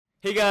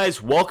Hey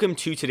guys, welcome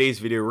to today's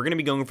video. We're going to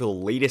be going for the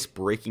latest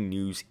breaking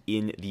news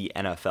in the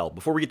NFL.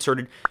 Before we get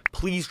started,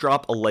 please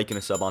drop a like and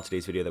a sub on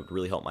today's video. That would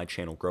really help my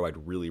channel grow.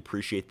 I'd really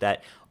appreciate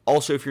that.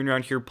 Also, if you're new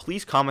around here,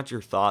 please comment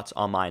your thoughts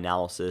on my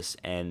analysis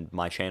and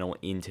my channel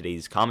in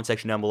today's comment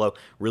section down below.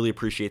 Really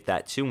appreciate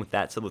that too. And with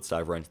that said, let's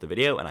dive right into the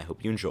video, and I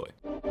hope you enjoy.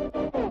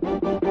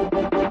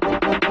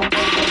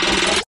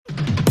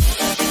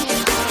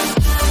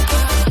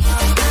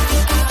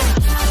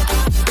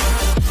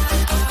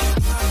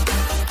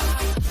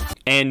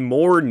 And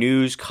more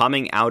news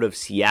coming out of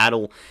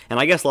Seattle, and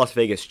I guess Las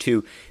Vegas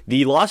too.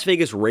 The Las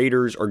Vegas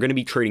Raiders are going to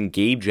be trading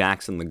Gabe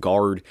Jackson, the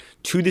guard,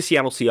 to the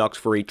Seattle Seahawks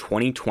for a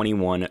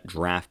 2021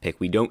 draft pick.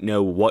 We don't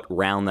know what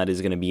round that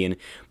is going to be in,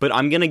 but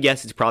I'm going to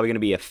guess it's probably going to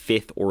be a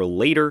 5th or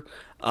later.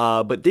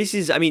 But this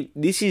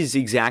is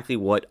exactly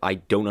what I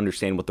don't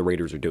understand what the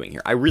Raiders are doing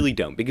here. I really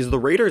don't, because the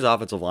Raiders'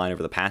 offensive line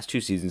over the past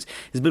 2 seasons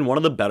has been one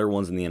of the better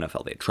ones in the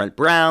NFL. They had Trent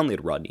Brown, they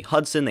had Rodney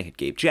Hudson, they had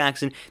Gabe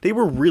Jackson. They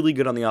were really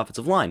good on the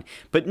offensive line.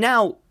 But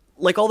now,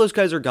 like, all those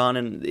guys are gone,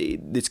 and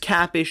it's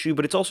cap issue,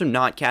 but it's also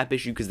not cap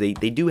issue because they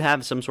do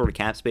have some sort of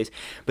cap space,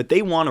 but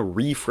they want to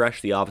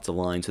refresh the offensive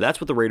line, so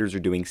that's what the Raiders are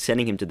doing,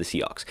 sending him to the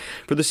Seahawks.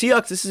 For the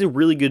Seahawks, this is a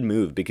really good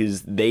move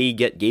because they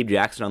get Gabe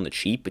Jackson on the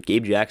cheap, but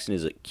Gabe Jackson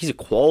he's a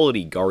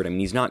quality guard. I mean,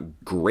 he's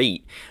not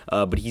great,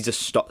 but he's a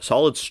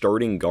solid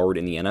starting guard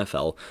in the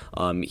NFL.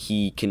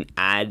 He can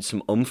add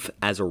some oomph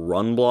as a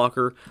run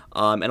blocker,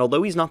 and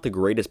although he's not the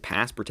greatest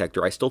pass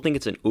protector, I still think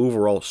it's an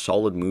overall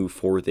solid move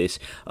for this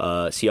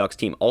Seahawks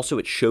team. Also,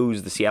 it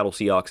shows the Seattle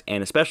Seahawks,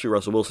 and especially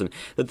Russell Wilson,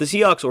 that the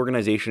Seahawks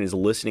organization is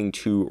listening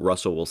to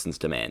Russell Wilson's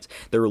demands.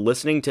 They're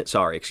listening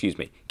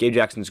to, Gabe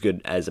Jackson's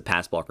good as a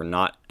pass blocker,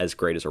 not as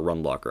great as a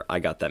run blocker. I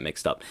got that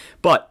mixed up.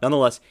 But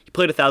nonetheless, he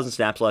played 1,000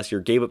 snaps last year,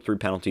 gave up 3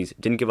 penalties,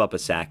 didn't give up a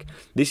sack.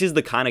 This is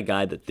the kind of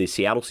guy that the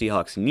Seattle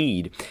Seahawks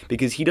need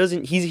because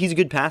he's a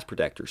good pass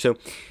protector. So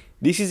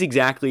this is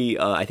exactly,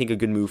 I think, a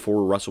good move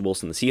for Russell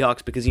Wilson, the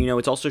Seahawks, because,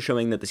 it's also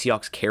showing that the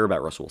Seahawks care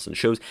about Russell Wilson. It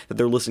shows that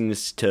they're listening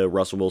to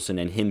Russell Wilson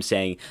and him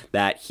saying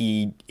that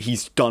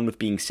he's done with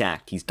being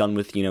sacked. He's done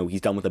with,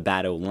 he's done with a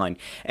bad O-line.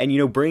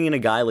 And, bringing in a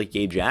guy like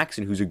Gabe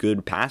Jackson, who's a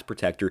good pass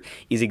protector,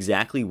 is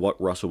exactly what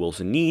Russell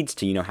Wilson needs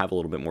to, have a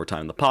little bit more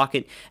time in the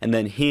pocket. And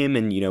then him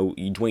and,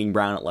 Dwayne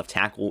Brown at left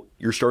tackle,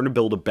 you're starting to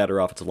build a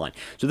better offensive line.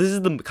 So this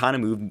is the kind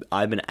of move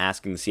I've been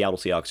asking the Seattle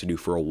Seahawks to do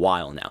for a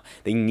while now.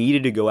 They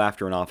needed to go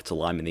after an offensive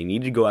lineman. They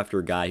needed to go after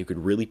a guy who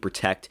could really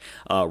protect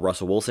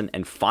Russell Wilson,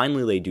 and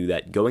finally they do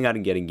that, going out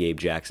and getting Gabe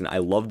Jackson. I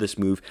love this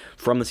move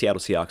from the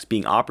Seattle Seahawks,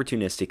 being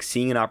opportunistic,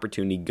 seeing an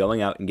opportunity,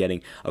 going out and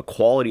getting a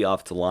quality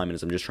offensive lineman,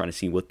 as I'm just trying to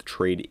see what the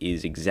trade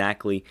is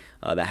exactly.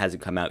 That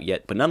hasn't come out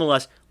yet, but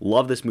nonetheless,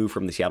 love this move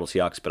from the Seattle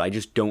Seahawks, but I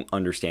just don't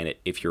understand it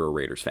if you're a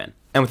Raiders fan.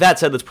 And with that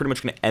said, that's pretty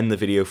much going to end the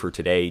video for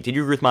today. Did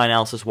you agree with my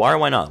analysis? Why or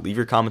why not? Leave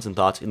your comments and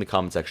thoughts in the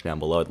comment section down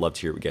below. I'd love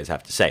to hear what you guys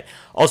have to say.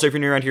 Also, if you're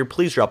new around here,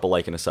 please drop a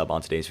like and a sub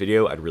on today's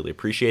video. I'd really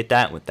appreciate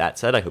that. And with that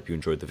said, I hope you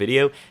enjoyed the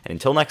video. And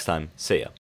until next time, see ya.